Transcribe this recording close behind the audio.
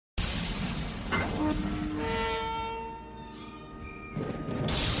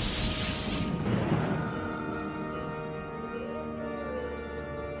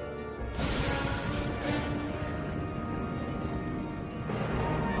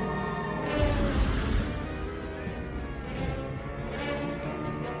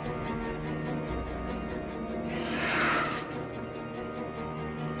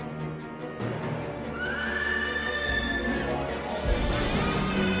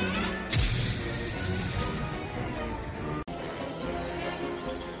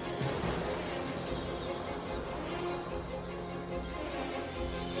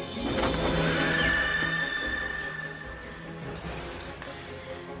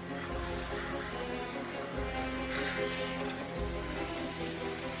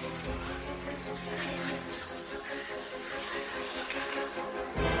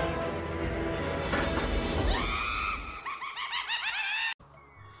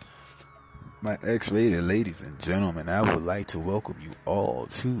My X-rated ladies and gentlemen, I would like to welcome you all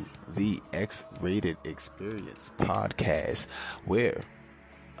to the X-rated Experience podcast, where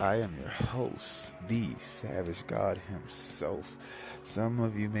I am your host, the Savage God himself. Some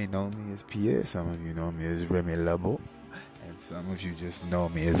of you may know me as Pierre, some of you know me as Remy Level, and some of you just know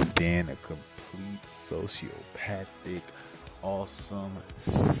me as being a complete sociopathic, awesome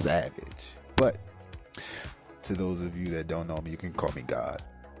savage. But to those of you that don't know me, you can call me God.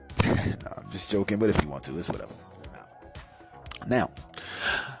 No, I'm just joking, but if you want to, it's whatever. Now,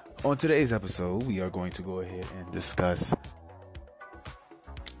 on today's episode, we are going to go ahead and discuss.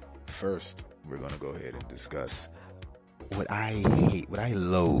 First, we're going to go ahead and discuss what I hate, what I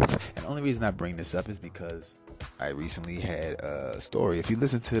loathe. And the only reason I bring this up is because I recently had a story. If you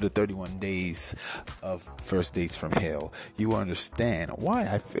listen to the 31 Days of First Dates from Hell, you will understand why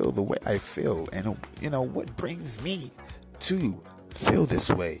I feel the way I feel, and what brings me to feel this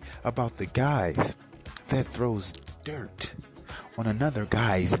way about the guys that throws dirt on another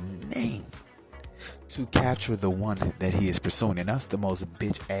guy's name to capture the one that he is pursuing. And that's the most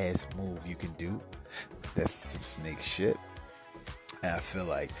bitch ass move you can do. That's some snake shit. And I feel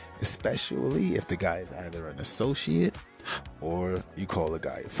like, especially if the guy is either an associate or you call a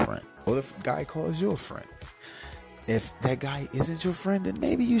guy a friend, or the guy calls you a friend. If that guy isn't your friend, then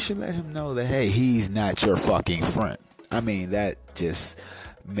maybe you should let him know that, hey, he's not your fucking friend. I mean, that just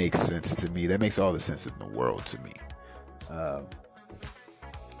makes sense to me. That makes all the sense in the world to me.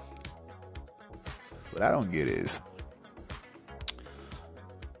 What I don't get is,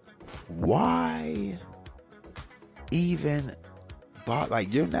 why even you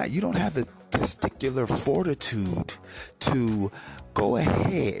don't have the testicular fortitude to go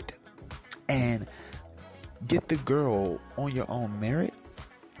ahead and get the girl on your own merit.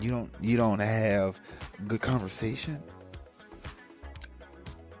 You don't have good conversation.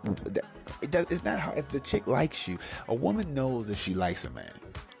 It's not how, if the chick likes you, a woman knows if she likes a man,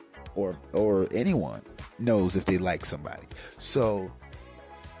 or anyone knows if they like somebody. So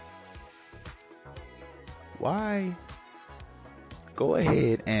why go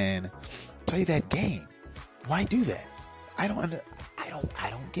ahead and play that game? Why do that? I don't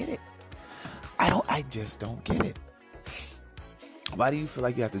get it. I just don't get it. Why do you feel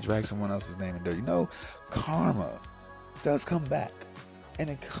like you have to drag someone else's name in dirt? Karma does come back, and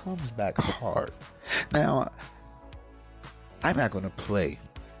it comes back hard. Now, I'm not going to play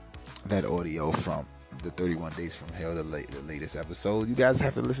that audio from the 31 Days from Hell, the latest episode. You guys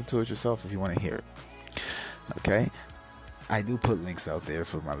have to listen to it yourself if you want to hear it. Okay? I do put links out there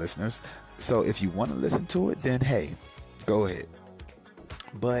for my listeners. So if you want to listen to it, then hey, go ahead.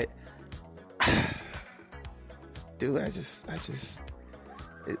 But dude, it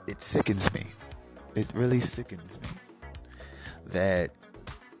sickens me. It really sickens me that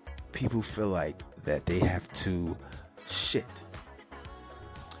people feel like that they have to shit.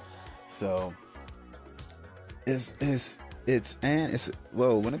 So when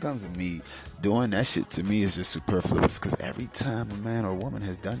it comes to me, doing that shit to me is just superfluous, because every time a man or woman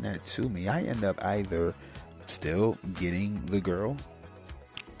has done that to me, I end up either still getting the girl,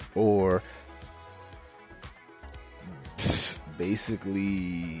 or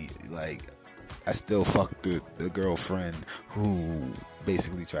basically, like, I still fuck the girlfriend who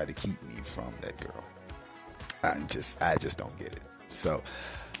basically tried to keep me from that girl. I just don't get it. So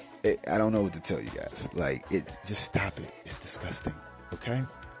I don't know what to tell you guys. Like, just stop it. It's disgusting. Okay?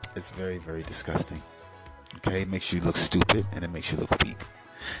 It's very, very disgusting. Okay? It makes you look stupid, and it makes you look weak.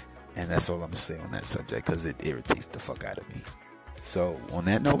 And that's all I'm gonna say on that subject, because it irritates the fuck out of me. So on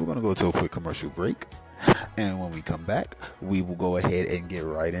that note, we're gonna go to a quick commercial break, and when we come back, we will go ahead and get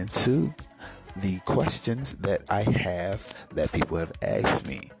right into the questions that I have that people have asked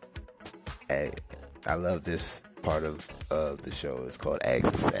me. I love this part of the show. It's called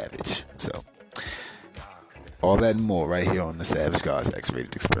Ask the Savage. So all that and more right here on the Savage God's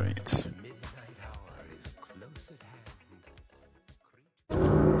X-Rated Experience.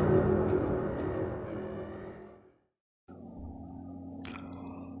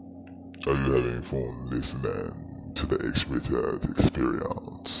 Are you having fun listening to the X-Rated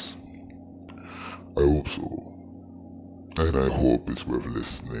Experience? I hope so. And I hope it's worth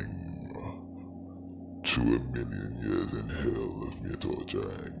listening to 1,000,000 years in hell of me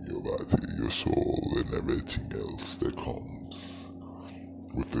torturing your body, your soul, and everything else that comes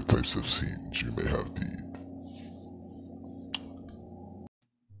with the types of scenes you may have did.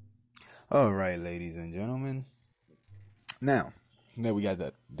 Alright, ladies and gentlemen. Now that we got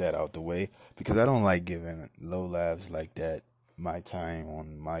that out the way, because I don't like giving low laughs like that my time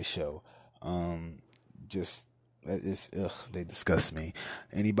on my show. Just They disgust me.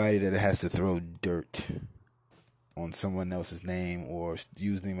 Anybody that has to throw dirt on someone else's name or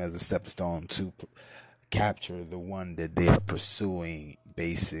use them as a stepping stone to capture the one that they are pursuing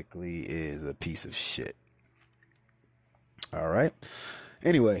basically is a piece of shit. All right.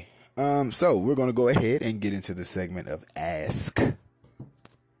 Anyway, so we're gonna go ahead and get into the segment of Ask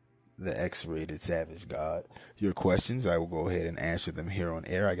the X-Rated Savage God your questions. I will go ahead and answer them here on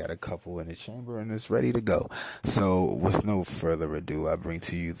air. I got a couple in the chamber and it's ready to go. So with no further ado, I bring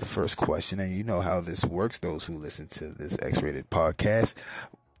to you the first question, and you know how this works. Those who listen to this X-Rated podcast,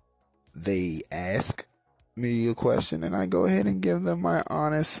 they ask me a question and I go ahead and give them my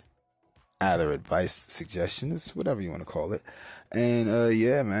honest either advice, suggestions, whatever you want to call it. And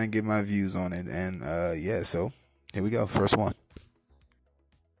yeah, man, give my views on it. And yeah, so here we go. First one.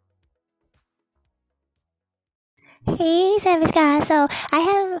 Hey, Savage Guy. So I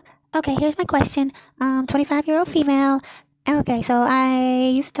have. Okay, here's my question. 25-year-old female. Okay, so I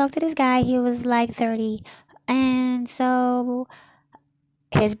used to talk to this guy. He was like 30. And so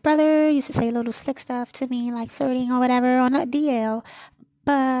his brother used to say little slick stuff to me, like flirting or whatever on a DL.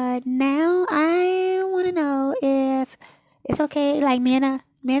 But now I want to know if it's okay. Like me and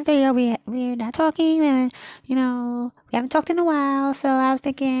 30, we're not talking, and we haven't talked in a while. So I was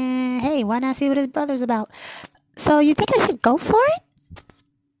thinking, hey, why not see what his brother's about? So you think I should go for it?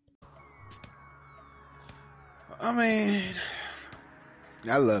 I mean,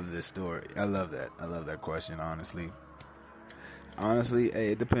 I love this story. I love that. I love that question. Honestly,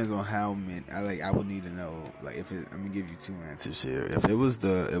 hey, it depends on how many. I would need to know. Like, if it, I'm gonna give you two answers here. If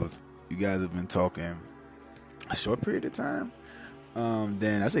you guys have been talking a short period of time,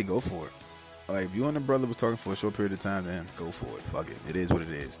 then I say go for it. Like, if you and the brother was talking for a short period of time, then go for it. Fuck it. It is what it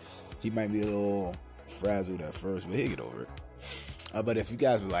is. He might be a little frazzled at first, but he'll get over it. But if you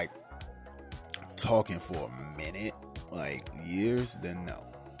guys were like talking for a minute, like years, then no,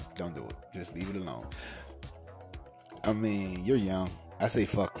 don't do it. Just leave it alone. I mean, you're young. I say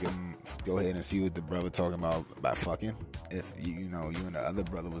fuck him. Go ahead and see what the brother talking about fucking. If you and the other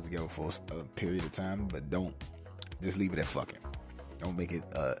brother was together for a period of time, but don't just leave it at fucking. Don't make it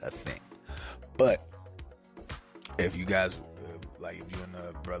a thing. But if you guys like, if you and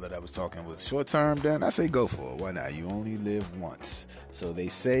the brother that was talking was short term, then I say go for it. Why not? You only live once, so they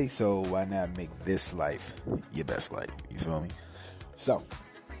say. So why not make this life your best life? You feel me? So.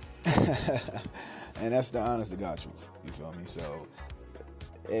 And that's the honest to God truth. You feel me? So,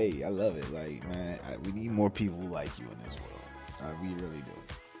 hey, I love it. Like, man, we need more people like you in this world. We really do.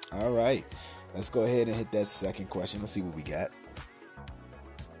 All right. Let's go ahead and hit that second question. Let's see what we got.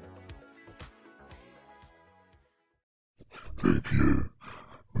 Hey, Pierre.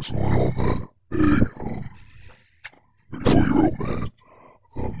 What's going on, man? Hey, 34-year-old man.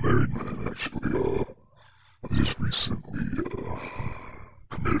 Married man, actually. I just recently,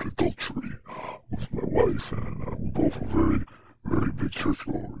 committed adultery with my wife, and we both are very, very big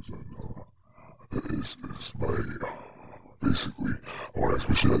churchgoers, and it's my, basically, I want to ask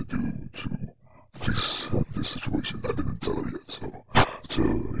what should I do to fix this situation. I didn't tell her yet, so,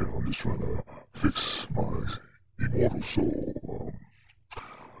 I'm just trying to fix my immortal soul.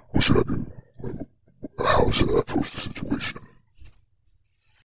 What should I do? How should I approach the situation?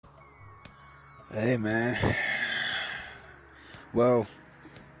 Hey, man. Well,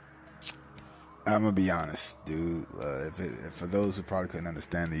 I'm gonna be honest, dude. If for those who probably couldn't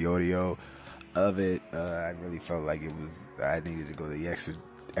understand the audio of it, I really felt like I needed to go the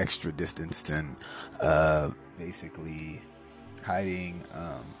extra distance and basically hiding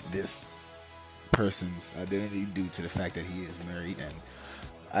this person's identity due to the fact that he is married, and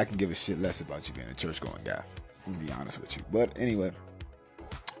I can give a shit less about you being a church going guy. I'm gonna be honest with you. But anyway,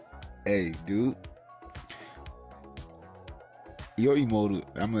 hey, dude. Your immortal,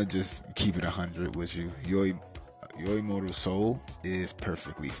 I'm gonna just keep it 100 with you. Your immortal soul is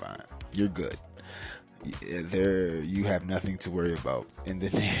perfectly fine. You're good. You have nothing to worry about in the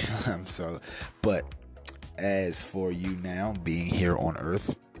name. But as for you now being here on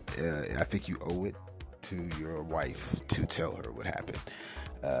Earth, I think you owe it to your wife to tell her what happened.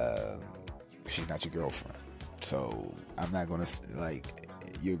 She's not your girlfriend, so I'm not gonna like.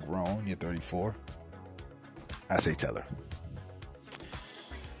 You're grown. You're 34. I say tell her.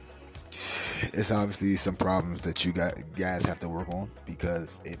 It's obviously some problems that you guys have to work on,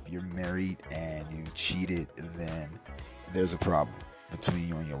 because if you're married and you cheated, then there's a problem between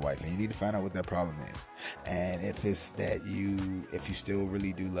you and your wife, and you need to find out what that problem is. And if it's that if you still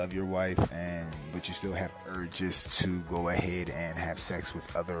really do love your wife, but you still have urges to go ahead and have sex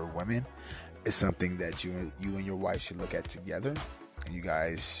with other women, it's something that you and your wife should look at together You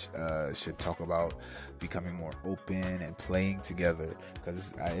guys should talk about becoming more open and playing together,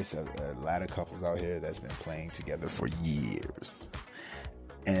 because it's a lot of couples out here that's been playing together for years,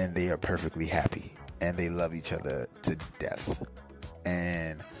 and they are perfectly happy and they love each other to death.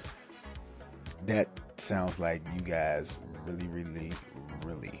 And that sounds like you guys really, really,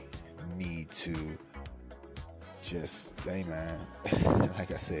 really need to just, hey man,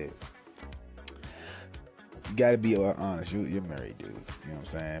 like I said, you gotta be honest. You're married, dude. You know what I'm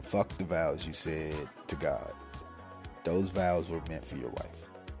saying? Fuck the vows you said to God. Those vows were meant for your wife.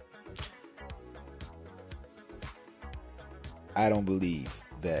 I don't believe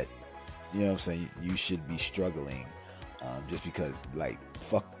that, you know what I'm saying, you should be struggling just because, like,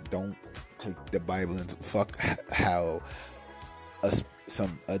 fuck, don't take the Bible into, fuck how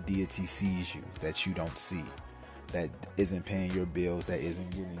a deity sees you that you don't see, that isn't paying your bills, that isn't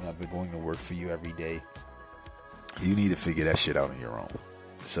getting up and going to work for you every day. You need to figure that shit out on your own.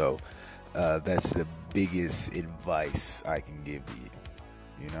 So that's the biggest advice I can give to you,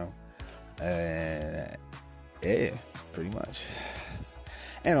 you know? And yeah, pretty much.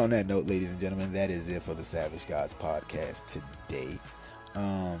 And on that note, ladies and gentlemen, that is it for the Savage Gods podcast today.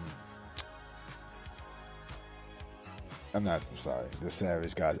 I'm sorry, the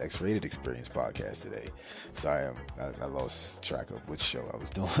Savage Gods X-Rated Experience podcast today. Sorry, I lost track of which show I was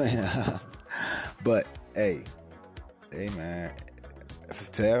doing. But hey man,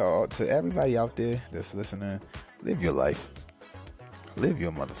 to everybody out there that's listening, live your life. Live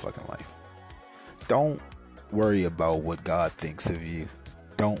your motherfucking life. Don't worry about what God thinks of you.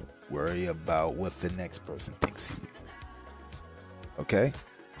 Don't worry about what the next person thinks of you. Okay?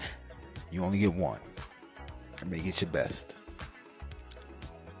 You only get one. And make it your best.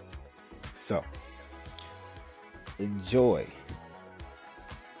 So, enjoy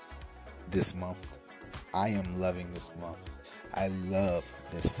this month. I am loving this month. I love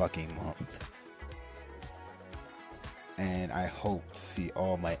this fucking month. And I hope to see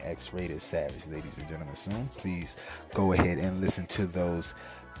all my X-Rated Savage ladies and gentlemen soon. Please go ahead and listen to those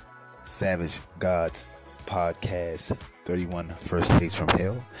Savage Gods podcast, 31 First Dates from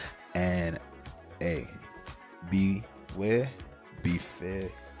Hell. And hey, beware, be fair,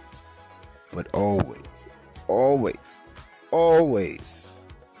 but always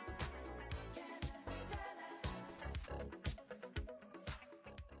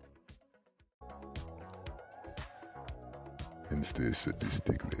and stay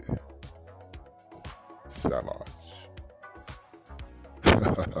sadistically savage.